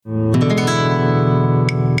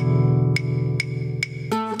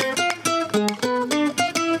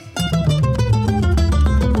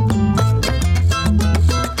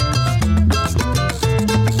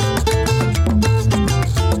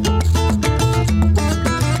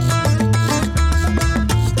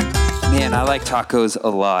Man, I like tacos a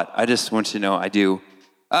lot. I just want you to know I do.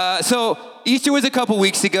 So Easter was a couple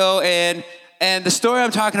weeks ago, and the story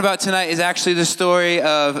I'm talking about tonight is actually the story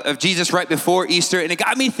of Jesus right before Easter. And it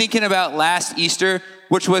got me thinking about last Easter,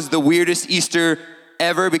 which was the weirdest Easter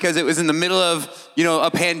ever because it was in the middle of,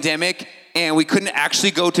 a pandemic, and we couldn't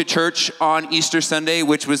actually go to church on Easter Sunday,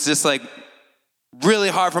 which was just like really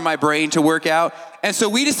hard for my brain to work out. And so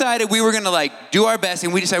we decided we were gonna do our best,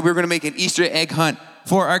 and we decided we were gonna make an Easter egg hunt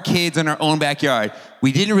for our kids in our own backyard.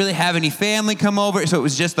 We didn't really have any family come over, so it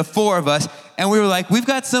was just the four of us. And we were like, we've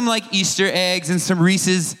got some Easter eggs and some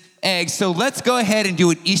Reese's eggs, so let's go ahead and do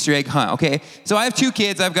an Easter egg hunt, okay? So I have two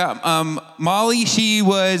kids. I've got Molly, she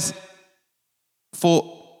was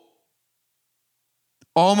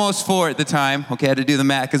almost 4 at the time. Okay, I had to do the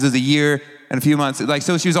math because it was a year and a few months.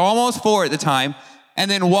 So she was almost 4 at the time. And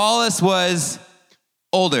then Wallace was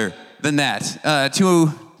older than that,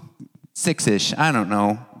 6-ish. I don't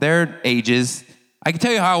know. Their ages. I can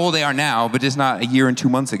tell you how old they are now, but just not a year and 2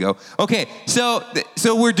 months ago. Okay, so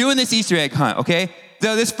we're doing this Easter egg hunt, okay?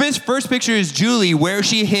 So this first picture is Julie, where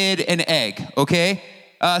she hid an egg, okay?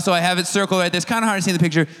 So I have it circled right there. It's kind of hard to see in the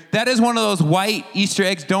picture. That is one of those white Easter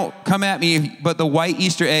eggs. Don't come at me, but the white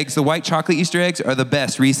Easter eggs, the white chocolate Easter eggs are the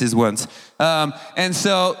best, Reese's ones. And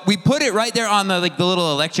so we put it right there on the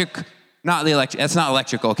little electric, that's not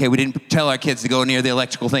electrical, okay? We didn't tell our kids to go near the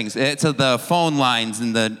electrical things. It's the phone lines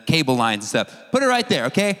and the cable lines and stuff. Put it right there,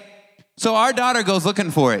 okay? So our daughter goes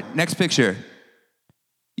looking for it. Next picture.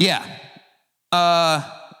 Yeah.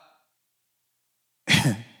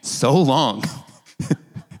 So long.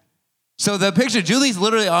 So the picture, Julie's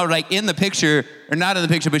literally in the picture, or not in the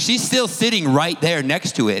picture, but she's still sitting right there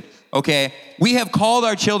next to it, okay? We have called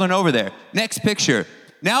our children over there. Next picture.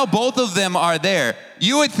 Now both of them are there.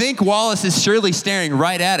 You would think Wallace is surely staring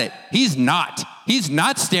right at it. He's not. He's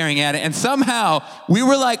not staring at it. And somehow we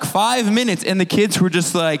were 5 minutes and the kids were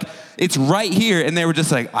just it's right here. And they were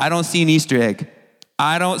just I don't see an Easter egg.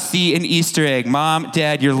 I don't see an Easter egg. Mom,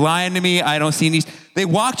 Dad, you're lying to me. I don't see an Easter egg. They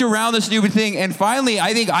walked around the stupid thing, and finally,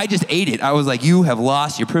 I think I just ate it. I was like, you have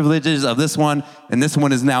lost your privileges of this one, and this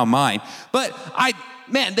one is now mine. But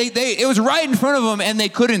it was right in front of them, and they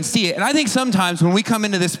couldn't see it. And I think sometimes when we come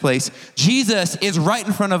into this place, Jesus is right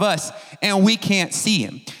in front of us, and we can't see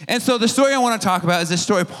him. And so the story I want to talk about is the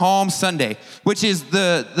story of Palm Sunday, which is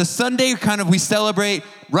the Sunday we celebrate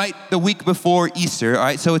right the week before Easter, all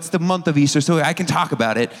right? So it's the month of Easter, so I can talk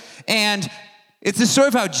about it. And it's the story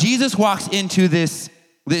of how Jesus walks into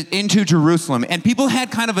Jerusalem, and people had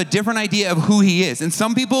kind of a different idea of who he is. And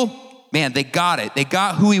some people, they got it. They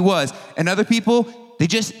got who he was. And other people, they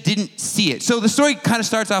just didn't see it. So the story kind of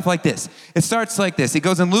starts off like this. It starts like this. It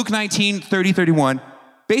goes in Luke 19:30-31.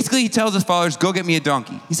 Basically, he tells his followers, go get me a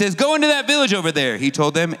donkey. He says, go into that village over there, he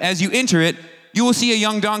told them. As you enter it, you will see a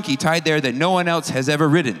young donkey tied there that no one else has ever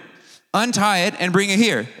ridden. Untie it and bring it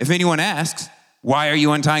here. If anyone asks, why are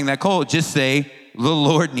you untying that colt? Just say, the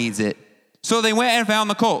Lord needs it. So they went and found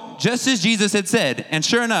the colt, just as Jesus had said. And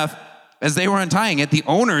sure enough, as they were untying it, the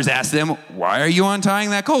owners asked them, why are you untying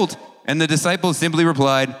that colt? And the disciples simply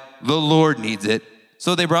replied, the Lord needs it.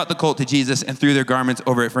 So they brought the colt to Jesus and threw their garments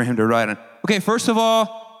over it for him to ride on. Okay, first of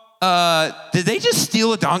all, did they just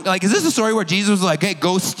steal a donkey? Is this a story where Jesus was like, hey,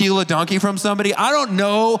 go steal a donkey from somebody? I don't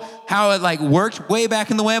know how it worked way back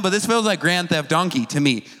in the wind, but this feels like Grand Theft Donkey to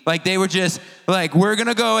me. They were just we're going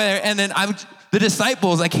to go there. And then the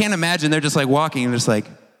disciples, I can't imagine, they're just walking and just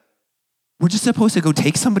we're just supposed to go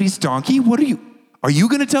take somebody's donkey? Are you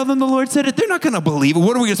going to tell them the Lord said it? They're not going to believe it.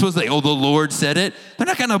 What are we supposed to say? Oh, the Lord said it? They're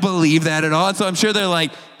not going to believe that at all. And so I'm sure they're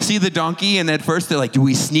see the donkey, and at first they're do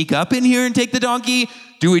we sneak up in here and take the donkey?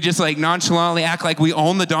 Do we just nonchalantly act like we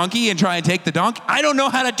own the donkey and try and take the donkey? I don't know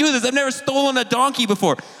how to do this. I've never stolen a donkey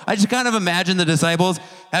before. I just kind of imagine the disciples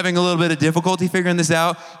having a little bit of difficulty figuring this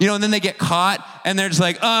out. And then they get caught, and they're just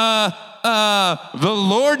the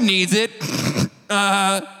Lord needs it.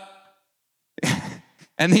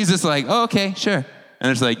 And he's just oh, okay, sure.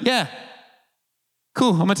 And it's yeah,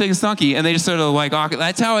 cool, I'm gonna take this donkey. And they just sort of awkward.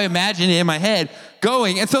 That's how I imagine it in my head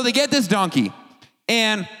going. And so they get this donkey.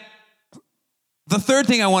 And the third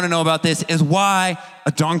thing I want to know about this is why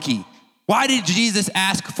a donkey? Why did Jesus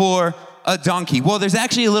ask for a donkey? Well, there's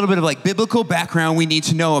actually a little bit of biblical background we need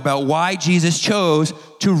to know about why Jesus chose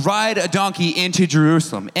to ride a donkey into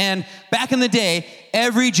Jerusalem. And back in the day,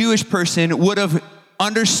 every Jewish person would have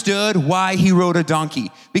understood why he rode a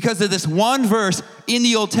donkey because of this one verse in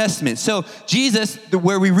the Old Testament. So Jesus,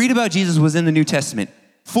 where we read about Jesus was in the New Testament.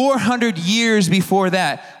 400 years before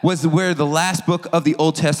that was where the last book of the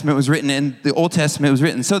Old Testament was written, and the Old Testament was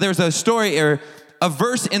written. So there's a story or a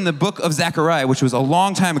verse in the book of Zechariah, which was a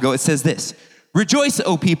long time ago. It says this: Rejoice,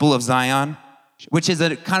 O people of Zion, which is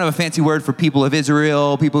a kind of a fancy word for people of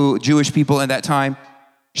Israel, Jewish people at that time.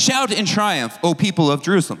 Shout in triumph, O people of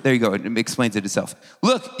Jerusalem. There you go, it explains it itself.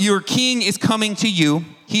 Look, your king is coming to you.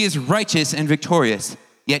 He is righteous and victorious,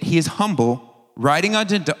 yet he is humble, riding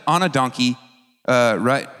on a donkey,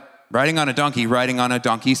 riding on a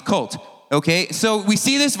donkey's colt. Okay, so we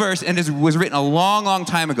see this verse, and it was written a long, long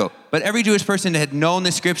time ago. But every Jewish person had known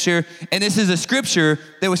this scripture, and this is a scripture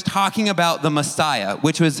that was talking about the Messiah,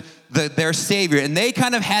 which was their Savior. And they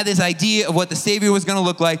kind of had this idea of what the Savior was going to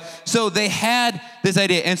look like. So they had this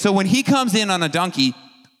idea. And so when he comes in on a donkey,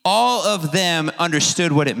 all of them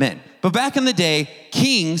understood what it meant. But back in the day,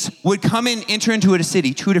 kings would enter into a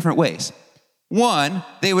city two different ways. One,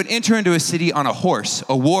 they would enter into a city on a horse,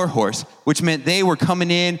 a war horse, which meant they were coming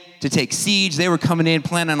in to take siege. They were coming in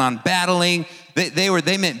planning on battling.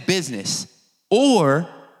 They meant business. Or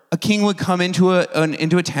a king would come into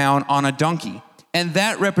a town on a donkey. And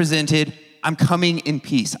that represented, I'm coming in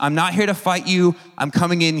peace. I'm not here to fight you. I'm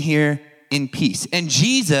coming in here in peace. And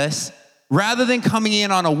Jesus, rather than coming in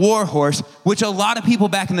on a war horse, which a lot of people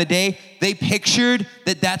back in the day, they pictured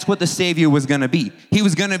that that's what the Savior was going to be. He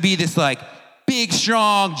was going to be this big,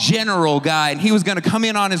 strong general guy, and he was going to come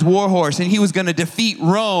in on his war horse, and he was going to defeat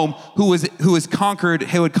Rome, who had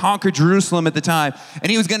conquered Jerusalem at the time, and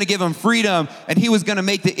he was going to give them freedom, and he was going to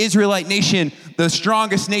make the Israelite nation the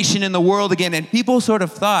strongest nation in the world again. And people sort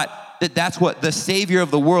of thought that that's what the Savior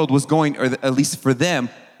of the world was going, or at least for them,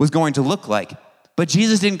 was going to look like. But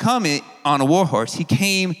Jesus didn't come on a war horse. He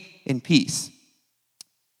came in peace.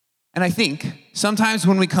 And I think sometimes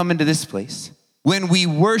when we come into this place, when we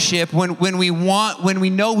worship, when we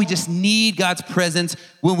know we just need God's presence,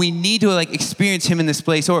 when we need to experience him in this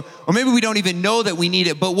place, or maybe we don't even know that we need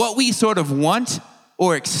it, but what we sort of want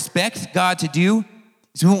or expect God to do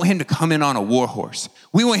is we want him to come in on a war horse.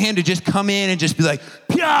 We want him to just come in and just be like,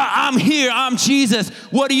 yeah, I'm here, I'm Jesus.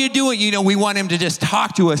 What are you doing? We want him to just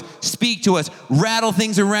talk to us, speak to us, rattle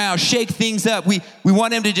things around, shake things up. We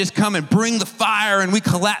want him to just come and bring the fire, and we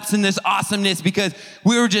collapse in this awesomeness because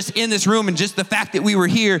we were just in this room, and just the fact that we were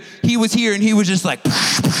here, he was here, and he was just like,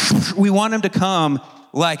 we want him to come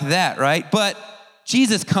like that, right? But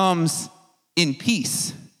Jesus comes in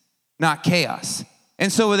peace, not chaos.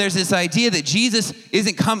 And so there's this idea that Jesus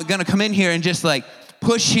isn't going to come in here and just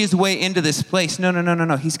push his way into this place.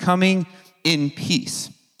 No. He's coming in peace.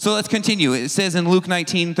 So let's continue. It says in Luke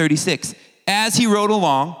 19:36, as he rode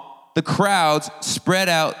along, the crowds spread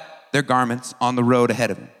out their garments on the road ahead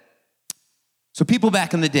of him. So people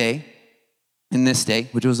back in the day, in this day,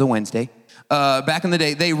 which was a Wednesday, back in the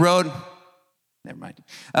day, they rode, never mind.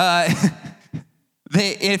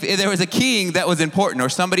 If there was a king that was important or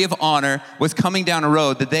somebody of honor was coming down a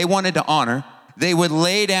road that they wanted to honor, they would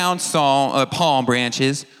lay down palm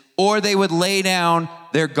branches, or they would lay down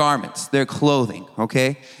their garments, their clothing,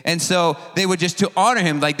 okay? And so they would just, to honor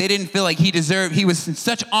him, they didn't feel like he was in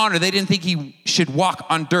such honor, they didn't think he should walk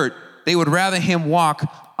on dirt. They would rather him walk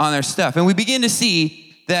on their stuff. And we begin to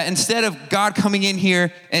see that instead of God coming in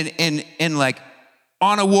here and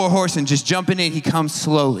on a war horse and just jumping in, he comes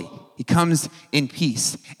slowly. He comes in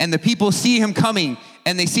peace. And the people see him coming,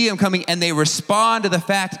 and they respond to the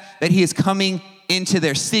fact that he is coming into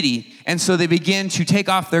their city. And so they begin to take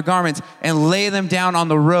off their garments and lay them down on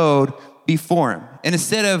the road before him. And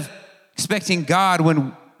instead of expecting God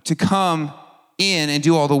to come in and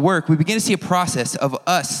do all the work, we begin to see a process of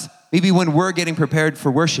us, maybe when we're getting prepared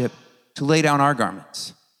for worship, to lay down our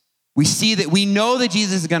garments. We know that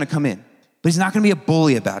Jesus is going to come in, but he's not going to be a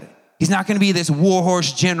bully about it. He's not going to be this war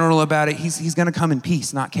horse general about it. He's going to come in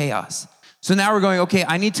peace, not chaos. So now we're going, okay,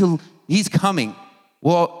 he's coming.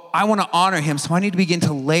 Well, I want to honor him, so I need to begin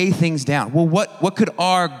to lay things down. Well, what could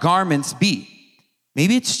our garments be?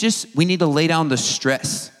 Maybe it's just we need to lay down the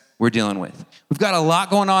stress we're dealing with. We've got a lot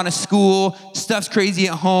going on at school. Stuff's crazy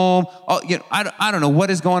at home. I don't know what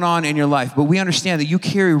is going on in your life, but we understand that you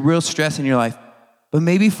carry real stress in your life. But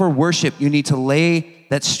maybe for worship, you need to lay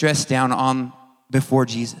that stress down before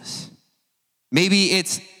Jesus. Maybe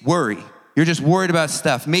it's worry. You're just worried about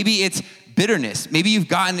stuff. Maybe it's bitterness. Maybe you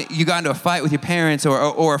got into a fight with your parents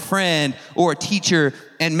or a friend or a teacher,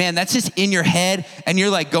 and man, that's just in your head, and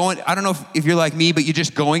you're going, I don't know if you're like me, but you're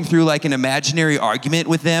just going through an imaginary argument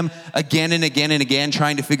with them again and again and again,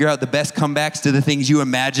 trying to figure out the best comebacks to the things you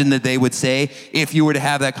imagine that they would say if you were to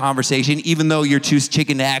have that conversation, even though you're too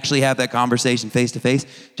chicken to actually have that conversation face to face.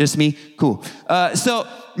 Just me? Cool. So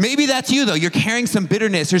maybe that's you though. You're carrying some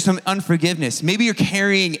bitterness or some unforgiveness. Maybe you're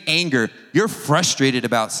carrying anger. You're frustrated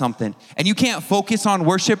about something, and you can't focus on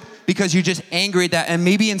worship because you're just angry at that. And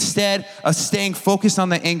maybe instead of staying focused on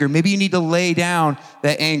the anger, maybe you need to lay down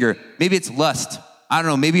that anger. Maybe it's lust. I don't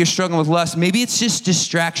know. Maybe you're struggling with lust. Maybe it's just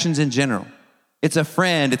distractions in general. It's a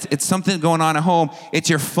friend. It's something going on at home. It's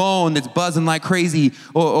your phone that's buzzing like crazy,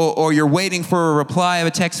 or you're waiting for a reply of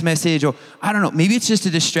a text message, or I don't know. Maybe it's just a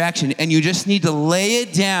distraction, and you just need to lay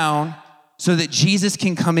it down so that Jesus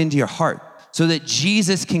can come into your heart, so that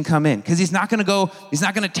Jesus can come in. Because he's not going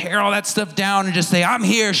to tear all that stuff down and just say, I'm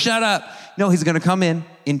here, shut up. No, he's going to come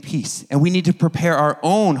in peace. And we need to prepare our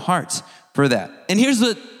own hearts for that. And here's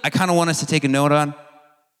what I kind of want us to take a note on.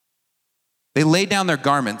 They laid down their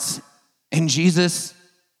garments, and Jesus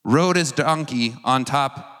rode his donkey on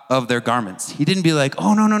top of their garments. He didn't be like,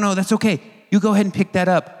 oh, no, that's okay. You go ahead and pick that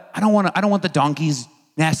up. I don't want the donkey's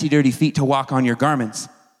nasty, dirty feet to walk on your garments.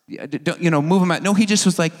 Move them out. No, he just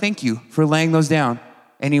was like, thank you for laying those down.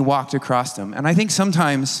 And he walked across them. And I think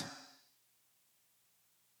sometimes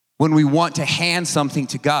when we want to hand something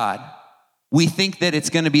to God, we think that it's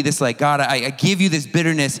going to be this like, God, I give you this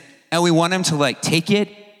bitterness, and we want him to like take it,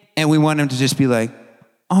 and we want him to just be like,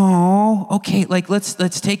 oh, okay, like let's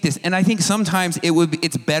take this. And I think sometimes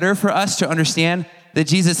it's better for us to understand that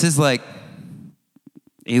Jesus is like,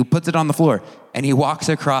 he puts it on the floor and he walks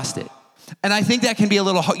across it. And I think that can be a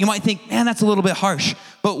little, you might think, man, that's a little bit harsh.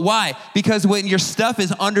 But why? Because when your stuff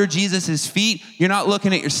is under Jesus's feet, you're not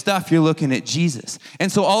looking at your stuff, you're looking at Jesus. And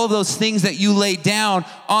so all of those things that you laid down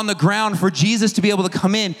on the ground for Jesus to be able to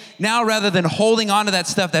come in, now rather than holding on to that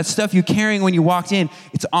stuff you're carrying when you walked in,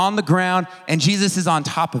 it's on the ground and Jesus is on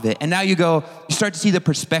top of it. And now you start to see the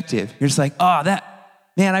perspective. You're just like,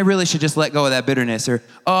 man, I really should just let go of that bitterness. Or,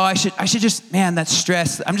 I should just, man, that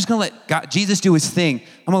stress. I'm just going to let Jesus do his thing.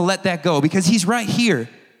 I'm going to let that go because he's right here.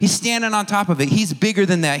 He's standing on top of it. He's bigger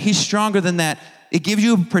than that. He's stronger than that. It gives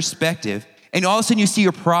you a perspective. And all of a sudden you see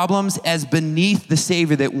your problems as beneath the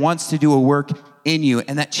Savior that wants to do a work in you.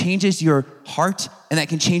 And that changes your heart, and that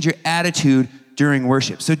can change your attitude during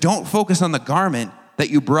worship. So don't focus on the garment that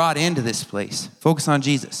you brought into this place. Focus on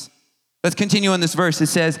Jesus. Let's continue in this verse. It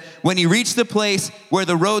says, when he reached the place where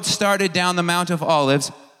the road started down the Mount of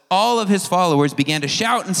Olives, all of his followers began to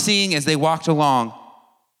shout and sing as they walked along,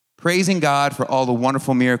 praising God for all the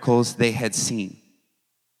wonderful miracles they had seen.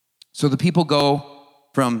 So the people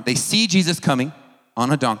they see Jesus coming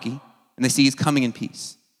on a donkey, and they see he's coming in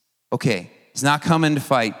peace. Okay, he's not coming to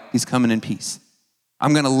fight, he's coming in peace.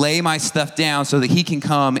 I'm going to lay my stuff down so that he can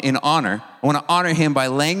come in honor. I want to honor him by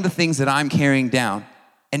laying the things that I'm carrying down.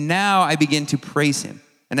 And now I begin to praise him,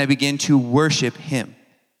 and I begin to worship him.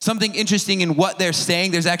 Something interesting in what they're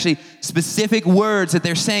saying, there's actually specific words that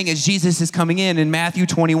they're saying as Jesus is coming in. In Matthew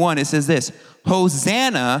 21, it says this,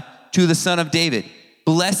 Hosanna to the Son of David.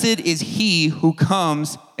 Blessed is he who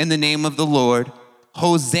comes in the name of the Lord.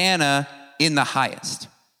 Hosanna in the highest.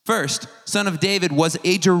 First, Son of David was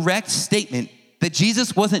a direct statement that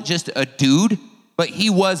Jesus wasn't just a dude, but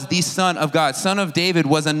he was the Son of God. Son of David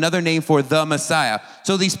was another name for the Messiah.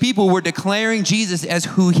 So these people were declaring Jesus as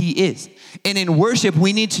who he is. And in worship,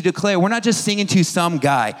 we need to declare, we're not just singing to some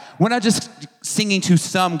guy. We're not just singing to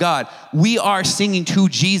some God. We are singing to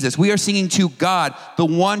Jesus. We are singing to God, the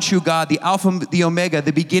one true God, the Alpha, the Omega,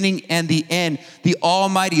 the beginning and the end, the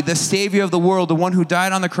Almighty, the Savior of the world, the one who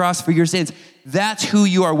died on the cross for your sins. That's who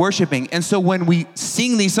you are worshiping. And so when we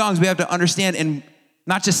sing these songs, we have to understand and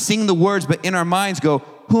not just sing the words, but in our minds go,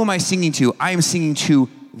 who am I singing to? I am singing to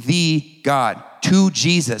the God, to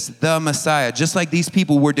Jesus, the Messiah, just like these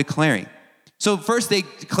people were declaring. So first they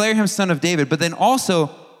declare him Son of David, but then also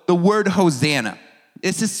the word Hosanna.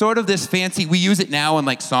 This is sort of this fancy, we use it now in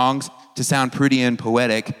like songs to sound pretty and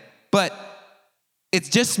poetic, but it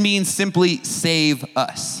just means simply save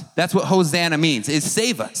us. That's what Hosanna means, is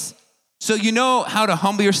save us. So you know how to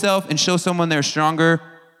humble yourself and show someone they're stronger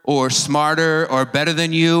or smarter or better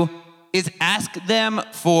than you, is ask them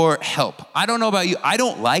for help. I don't know about you. I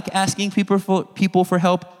don't like asking people for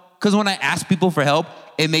help, because when I ask people for help,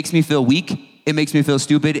 it makes me feel weak. It makes me feel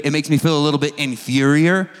stupid. It makes me feel a little bit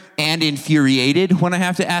inferior and infuriated when I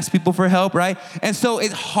have to ask people for help, right? And so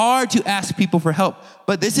it's hard to ask people for help.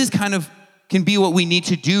 But this is can be what we need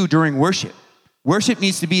to do during worship. Worship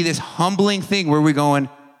needs to be this humbling thing where we're going,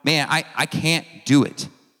 man, I can't do it.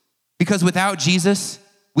 Because without Jesus,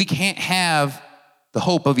 we can't have the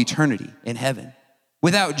hope of eternity in heaven.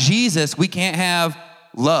 Without Jesus, we can't have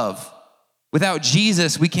love. Without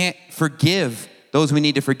Jesus, we can't forgive those we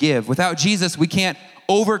need to forgive. Without Jesus, we can't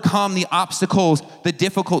overcome the obstacles, the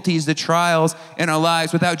difficulties, the trials in our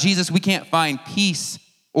lives. Without Jesus, we can't find peace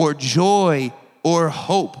or joy or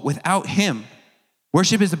hope. Without him,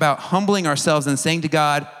 worship is about humbling ourselves and saying to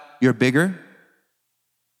God, you're bigger.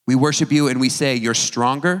 We worship you and we say, you're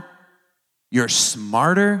stronger. You're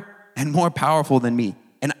smarter and more powerful than me.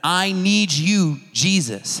 And I need you,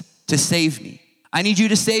 Jesus, to save me. I need you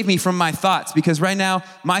to save me from my thoughts, because right now,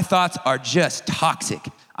 my thoughts are just toxic.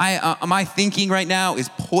 My thinking right now is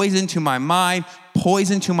poison to my mind,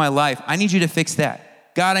 poison to my life. I need you to fix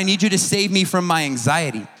that. God, I need you to save me from my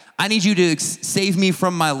anxiety. I need you to save me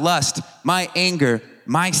from my lust, my anger,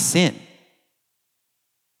 my sin.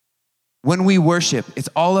 When we worship, it's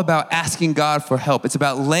all about asking God for help. It's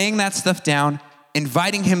about laying that stuff down,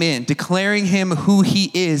 inviting him in, declaring him who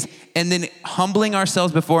he is, and then humbling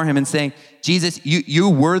ourselves before him and saying, Jesus, you're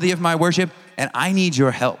worthy of my worship, and I need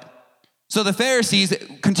your help. So the Pharisees,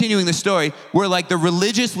 continuing the story, were like the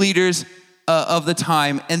religious leaders of the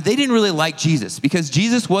time, and they didn't really like Jesus because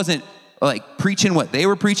Jesus wasn't like preaching what they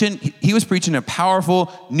were preaching. He was preaching a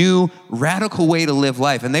powerful, new, radical way to live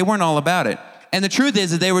life, and they weren't all about it. And the truth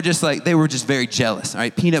is that they were just very jealous, all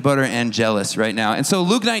right? Peanut butter and jealous right now. And so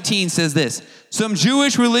Luke 19 says this: some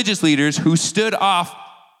Jewish religious leaders who stood off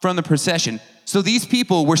from the procession. So these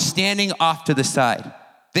people were standing off to the side.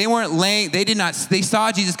 They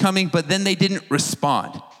saw Jesus coming, but then they didn't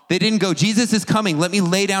respond. They didn't go, Jesus is coming, let me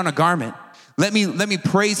lay down a garment. Let me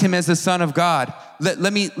praise him as the Son of God.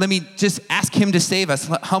 Let me just ask him to save us,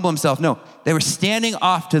 humble himself. No, they were standing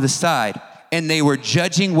off to the side, and they were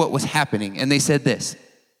judging what was happening. And they said this: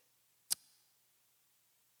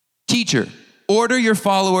 teacher, order your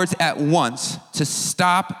followers at once to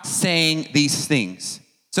stop saying these things.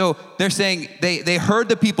 So they're saying, they heard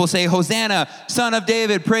the people say, Hosanna, Son of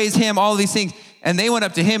David, praise him, all of these things. And they went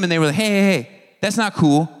up to him and they were like, hey, that's not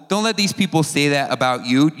cool. Don't let these people say that about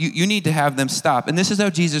you. You need to have them stop. And this is how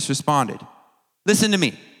Jesus responded. Listen to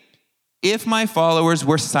me. If my followers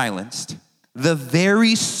were silenced, the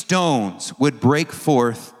very stones would break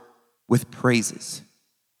forth with praises.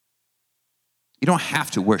 You don't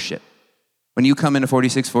have to worship. When you come into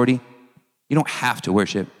 4640, you don't have to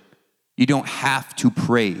worship. You don't have to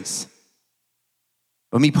praise.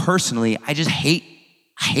 But me personally, I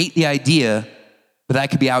hate the idea that I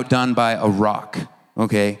could be outdone by a rock,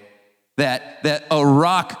 okay? That a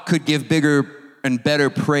rock could give bigger and better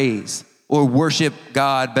praise or worship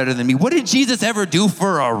God better than me. What did Jesus ever do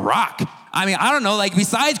for a rock? I mean, I don't know, like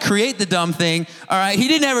besides create the dumb thing, all right? He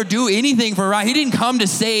didn't ever do anything for a rock. He didn't come to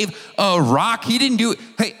save a rock. He didn't do,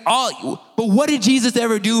 but what did Jesus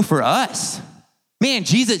ever do for us? Man,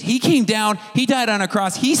 Jesus, he came down, he died on a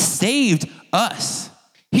cross, he saved us.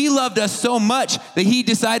 He loved us so much that he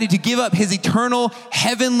decided to give up his eternal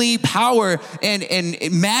heavenly power and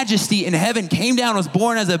majesty in heaven, came down, was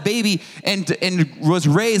born as a baby, and was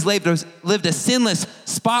raised, lived a sinless,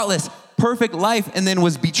 spotless, perfect life, and then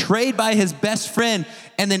was betrayed by his best friend,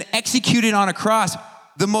 and then executed on a cross,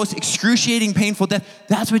 the most excruciating, painful death.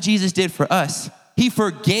 That's what Jesus did for us. He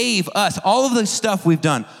forgave us all of the stuff we've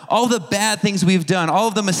done, all of the bad things we've done, all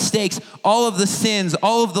of the mistakes, all of the sins,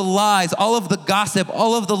 all of the lies, all of the gossip,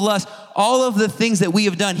 all of the lust, all of the things that we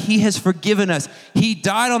have done. He has forgiven us. He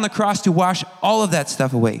died on the cross to wash all of that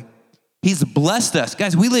stuff away. He's blessed us.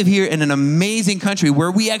 Guys, we live here in an amazing country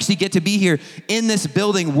where we actually get to be here in this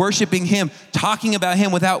building, worshiping him, talking about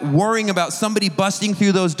him without worrying about somebody busting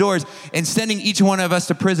through those doors and sending each one of us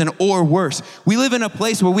to prison or worse. We live in a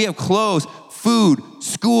place where we have clothes, food,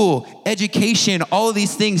 school, education, all of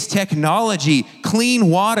these things, technology,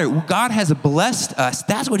 clean water. God has blessed us.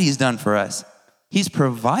 That's what he's done for us. He's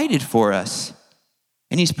provided for us,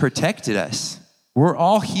 and he's protected us. We're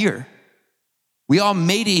all here. We all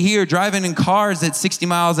made it here driving in cars at 60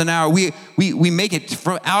 miles an hour. We make it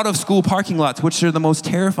from out of school parking lots, which are the most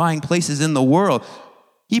terrifying places in the world.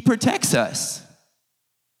 He protects us.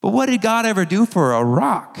 But what did God ever do for a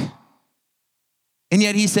rock? And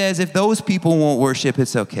yet he says, if those people won't worship,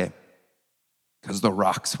 it's okay, because the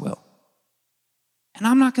rocks will. And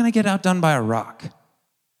I'm not going to get outdone by a rock.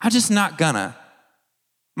 I'm just not gonna.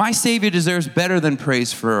 My Savior deserves better than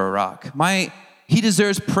praise for a rock. He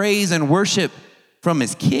deserves praise and worship from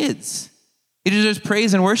his kids. He deserves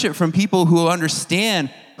praise and worship from people who understand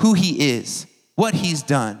who he is, what he's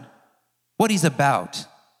done, what he's about.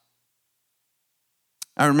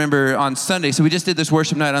 I remember on Sunday, so we just did this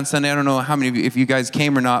worship night on Sunday. I don't know how many of you, if you guys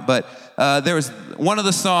came or not, but there was one of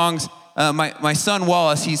the songs, my son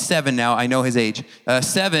Wallace, he's 7 now, I know his age,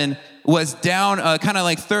 7, was down kind of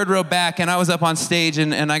like third row back, and I was up on stage,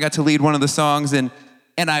 and I got to lead one of the songs, and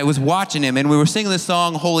I was watching him, and we were singing this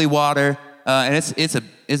song, Holy Water, and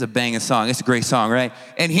it's a banging song. It's a great song, right?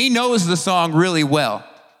 And he knows the song really well.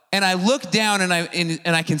 And I look down, and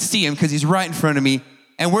I can see him because he's right in front of me,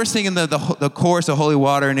 and we're singing the chorus of Holy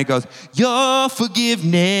Water, and it goes, your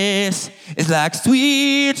forgiveness is like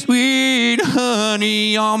sweet, sweet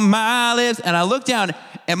honey on my lips. And I look down,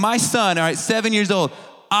 And my son, all right, 7 years old,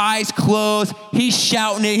 eyes closed, he's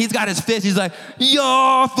shouting it, he's got his fist, he's like,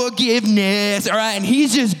 your forgiveness, all right? And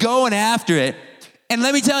he's just going after it. And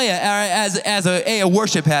let me tell you, all right, as a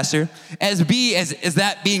worship pastor, as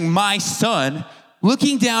that being my son,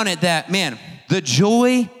 looking down at that, man, the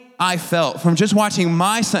joy I felt from just watching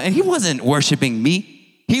my son, and he wasn't worshiping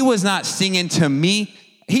me. He was not singing to me.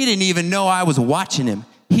 He didn't even know I was watching him.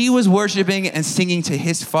 He was worshiping and singing to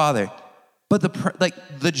his Father. But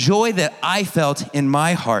the joy that I felt in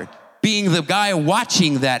my heart, being the guy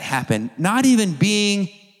watching that happen, not even being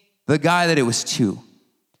the guy that it was to.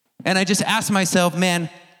 And I just asked myself, man,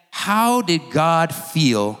 how did God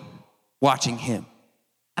feel watching him?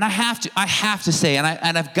 And I have to say, and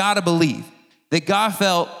I've got to believe that God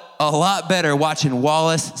felt a lot better watching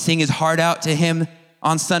Wallace sing his heart out to him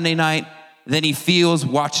on Sunday night than he feels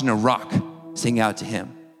watching a rock sing out to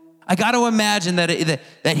him. I got to imagine that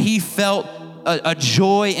he felt a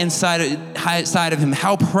joy inside of him,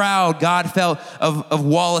 how proud God felt of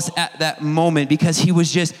Wallace at that moment, because he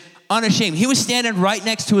was just unashamed. He was standing right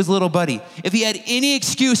next to his little buddy. If he had any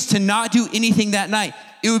excuse to not do anything that night,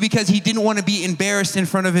 it was because he didn't want to be embarrassed in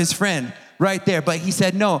front of his friend right there. But he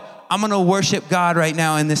said, no, I'm going to worship God right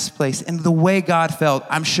now in this place. And the way God felt,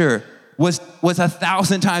 I'm sure, was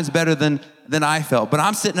 1,000 times better than I felt. But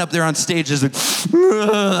I'm sitting up there on stage just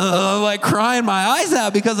like crying my eyes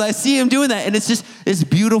out because I see him doing that. And it's just this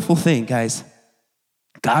beautiful thing, guys.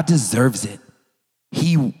 God deserves it.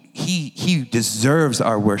 He deserves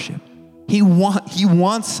our worship. He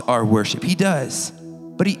wants our worship. He does.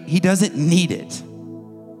 But he doesn't need it.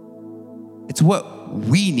 It's what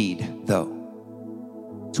we need,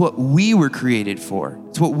 though. It's what we were created for.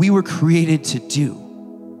 It's what we were created to do.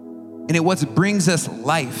 And it's what brings us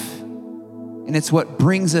life. And it's what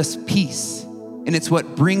brings us peace. And it's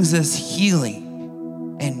what brings us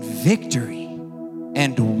healing and victory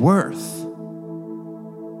and worth.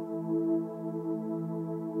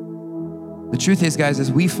 The truth is, guys,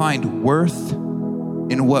 is we find worth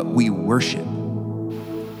in what we worship.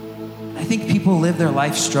 I think people live their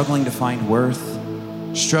life struggling to find worth,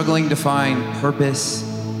 struggling to find purpose,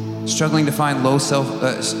 struggling to find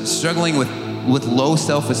struggling with low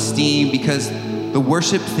self-esteem because they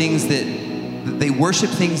worship things that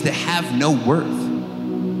have no worth.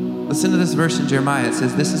 Listen to this verse in Jeremiah. It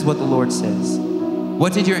says, this is what the Lord says.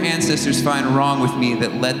 What did your ancestors find wrong with me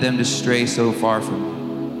that led them to stray so far from me?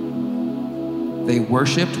 They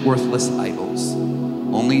worshiped worthless idols,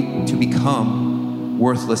 only to become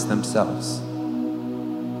worthless themselves.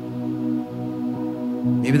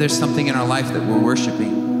 Maybe there's something in our life that we're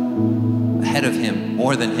worshiping ahead of Him,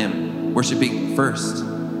 more than Him, worshiping first.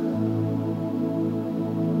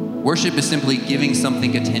 Worship is simply giving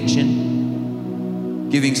something attention,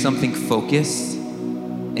 giving something focus,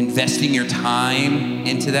 investing your time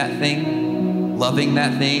into that thing, loving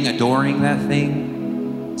that thing, adoring that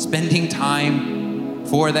thing, spending time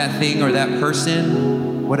for that thing or that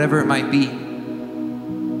person, whatever it might be.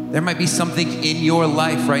 There might be something in your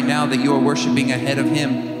life right now that you're worshiping ahead of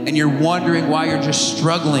Him, and you're wondering why you're just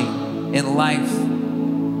struggling in life,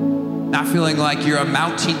 not feeling like you're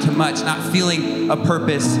amounting to much, not feeling a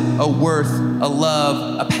purpose, a worth, a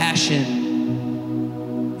love, a passion.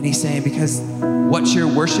 And He's saying, because what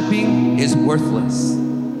you're worshiping is worthless,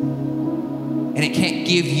 and it can't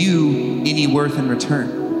give you any worth in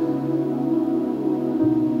return.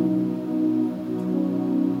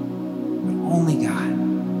 Only God.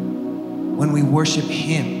 When we worship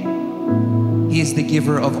Him, He is the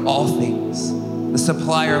giver of all things, the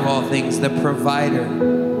supplier of all things, the provider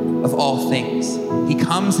of all things. He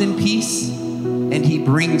comes in peace and He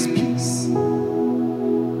brings peace.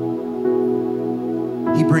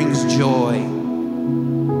 He brings joy.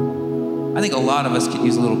 I think a lot of us could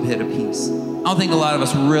use a little bit of peace. I don't think a lot of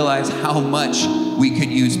us realize how much we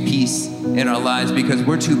could use peace in our lives because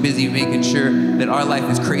we're too busy making sure that our life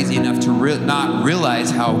is crazy enough to not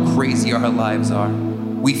realize how crazy our lives are.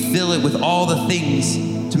 We fill it with all the things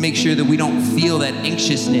to make sure that we don't feel that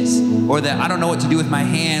anxiousness or that I don't know what to do with my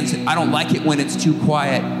hands. I don't like it when it's too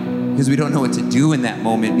quiet because we don't know what to do in that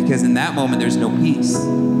moment, because in that moment there's no peace.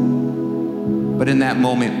 But in that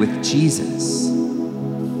moment with Jesus,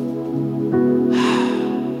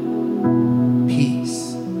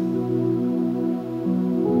 peace.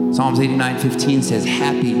 Psalms 89:15 says,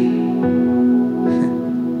 happy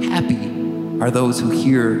are those who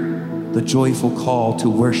hear the joyful call to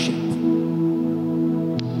worship.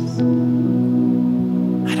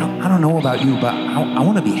 I don't know about you, but I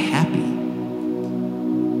want to be happy.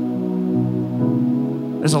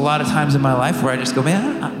 There's a lot of times in my life where I just go,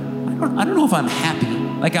 man, I don't know if I'm happy.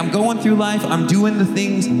 Like I'm going through life, I'm doing the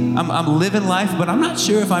things, I'm living life, but I'm not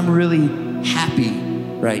sure if I'm really happy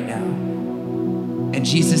right now. And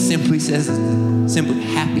Jesus simply says,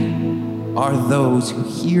 happy are those who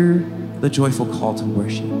hear the joyful call to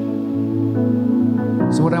worship.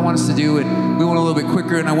 So what I want us to do, and we went a little bit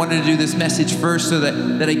quicker, and I wanted to do this message first so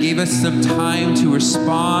that I gave us some time to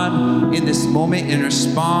respond in this moment and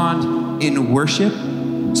respond in worship.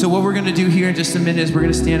 So what we're going to do here in just a minute is we're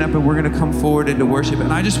going to stand up and we're going to come forward into worship.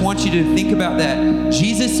 And I just want you to think about that.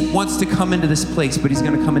 Jesus wants to come into this place, but he's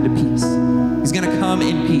going to come into peace. He's going to come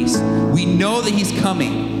in peace. We know that he's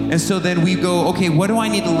coming. And so then we go, okay, what do I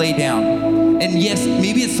need to lay down? And yes,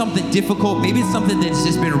 maybe it's something difficult. Maybe it's something that's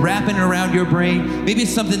just been wrapping around your brain. Maybe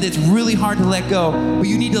it's something that's really hard to let go, but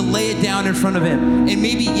you need to lay it down in front of him. And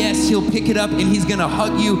maybe, yes, he'll pick it up and he's gonna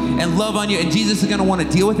hug you and love on you, and Jesus is gonna wanna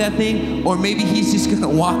deal with that thing, or maybe he's just gonna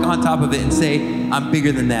walk on top of it and say, I'm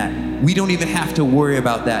bigger than that. We don't even have to worry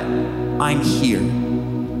about that. I'm here.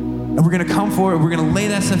 And we're gonna come forward, we're gonna lay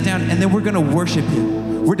that stuff down, and then we're gonna worship him.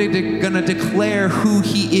 We're gonna declare who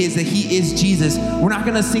he is, that he is Jesus. We're not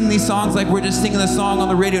gonna sing these songs like we're just singing a song on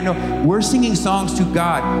the radio. No, we're singing songs to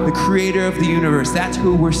God, the creator of the universe. That's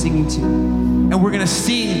who we're singing to. And we're gonna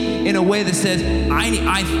sing in a way that says,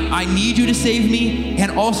 I need you to save me,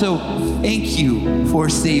 and also thank you for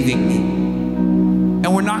saving me.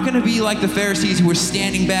 And we're not gonna be like the Pharisees who were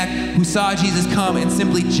standing back, who saw Jesus come and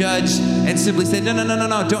simply judged and simply said, no,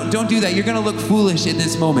 don't do that. You're gonna look foolish in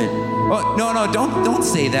this moment. Oh, no, don't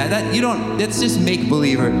say that. That's just make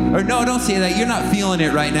believe. Or no, don't say that. You're not feeling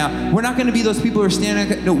it right now. We're not gonna be those people who are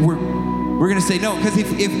standing, no, we're gonna say no, because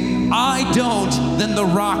if I don't, then the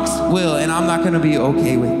rocks will, and I'm not gonna be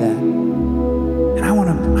okay with that. And I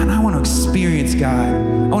wanna experience God.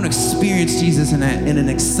 I wanna experience Jesus in an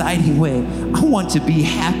exciting way. I want to be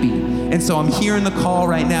happy. And so I'm hearing the call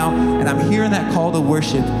right now, and I'm hearing that call to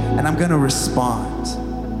worship, and I'm gonna respond.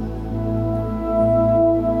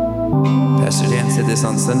 Pastor Dan said this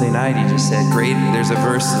on Sunday night. He just said, there's a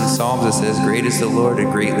verse in Psalms that says, great is the Lord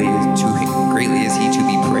and greatly is he to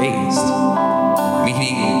be praised.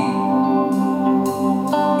 Meaning,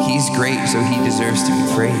 he's great, so he deserves to be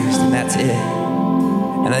praised, and that's it.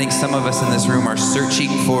 And I think some of us in this room are searching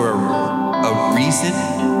for a reason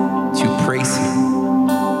to praise him.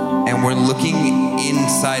 And we're looking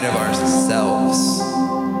inside of ourselves.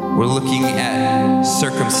 We're looking at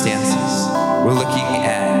circumstances. We're looking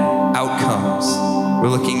at outcomes. We're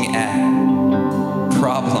looking at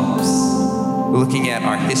problems. We're looking at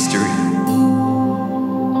our history.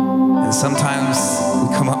 And sometimes we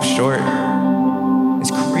come up short.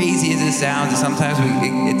 As crazy as it sounds, sometimes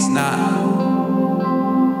it's not.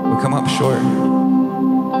 We come up short.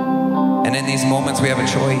 And in these moments we have a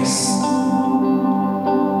choice.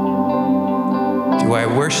 Do I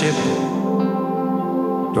worship?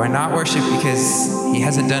 Do I not worship because he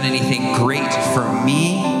hasn't done anything great for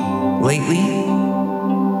me lately?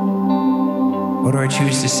 Or do I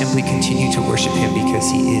choose to simply continue to worship him because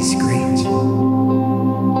he is great?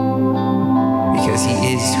 Because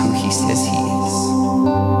he is who he says he is.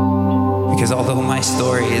 Because although my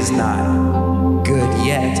story is not good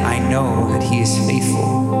yet, I know that he is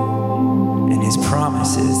faithful, and his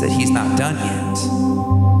promise is that he's not done yet.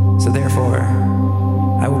 So therefore,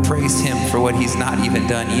 I will praise him for what he's not even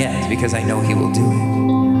done yet, because I know he will do it.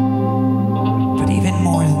 But even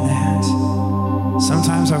more than that,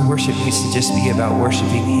 sometimes our worship needs to just be about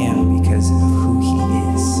worshiping him because of who he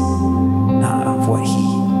is, not of what he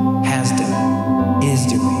has done, is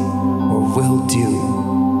doing, or will do.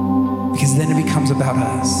 Because then it becomes about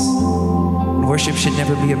us. And worship should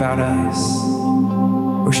never be about us.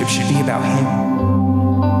 Worship should be about him.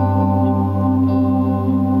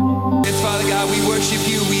 Father God, we worship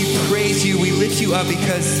you, we praise you, we lift you up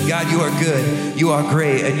because, God, you are good, you are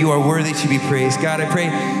great, and you are worthy to be praised. God, I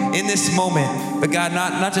pray in this moment, but God,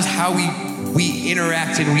 not just how we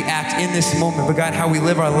interact and we act in this moment, but God, how we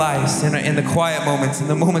live our lives in the quiet moments, in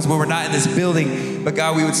the moments where we're not in this building, but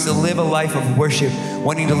God, we would still live a life of worship,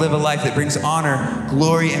 wanting to live a life that brings honor,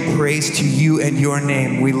 glory, and praise to you and your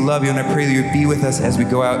name. We love you, and I pray that you would be with us as we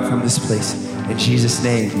go out from this place. In Jesus'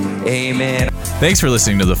 name, amen. Thanks for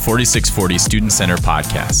listening to the 4640 Student Center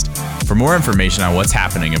podcast. For more information on what's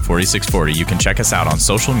happening in 4640, you can check us out on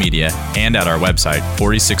social media and at our website,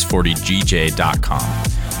 4640gj.com.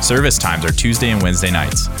 Service times are Tuesday and Wednesday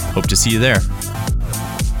nights. Hope to see you there.